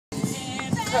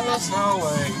Carlos. No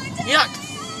way. Yuck.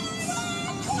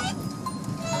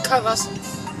 Carlos.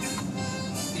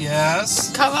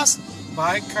 Yes. Carlos.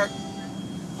 By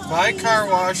car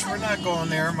wash. We're not going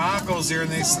there. Mom goes there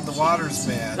and they said the water's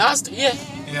bad. Last year.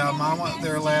 Yeah, Mom went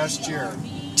there last year.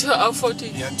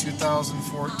 2014. Yeah,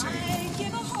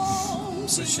 2014.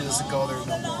 So she doesn't go there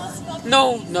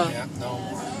no more. No. Yeah, no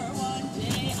more.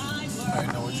 I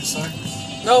know what you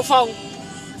say. No phone.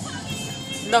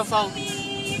 No phone.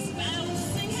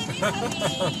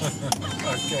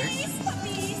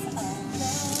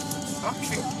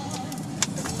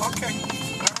 Okay.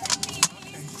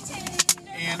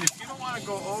 And if you don't want to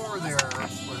go over there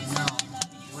with Mel,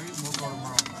 we'll go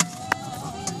tomorrow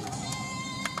night.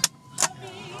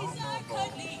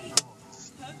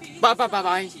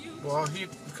 Bye. Well,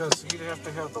 because he'd have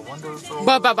to have the windows open.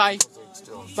 Bye. Bye. Bye.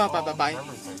 Everything. You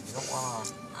don't want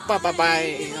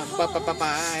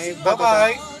to.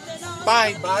 Bye.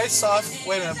 Bye. Buy soft.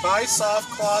 Wait a minute. Buy soft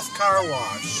cloth car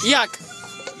wash. Yuck.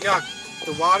 Yuck.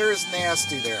 The water is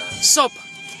nasty there, Soap.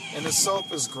 and the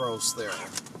soap is gross there.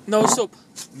 No soap.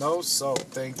 No soap.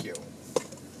 Thank you.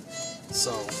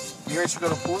 So you guys should go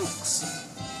to Fluke's.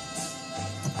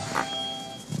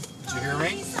 Did you hear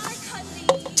me?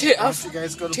 Tear Why off. don't you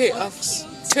guys go to Tear Fluke's?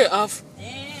 off. Tear off.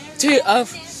 Tear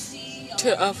off.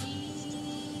 Tear off.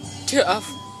 Tear off.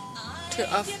 Tear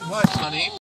off. What, honey?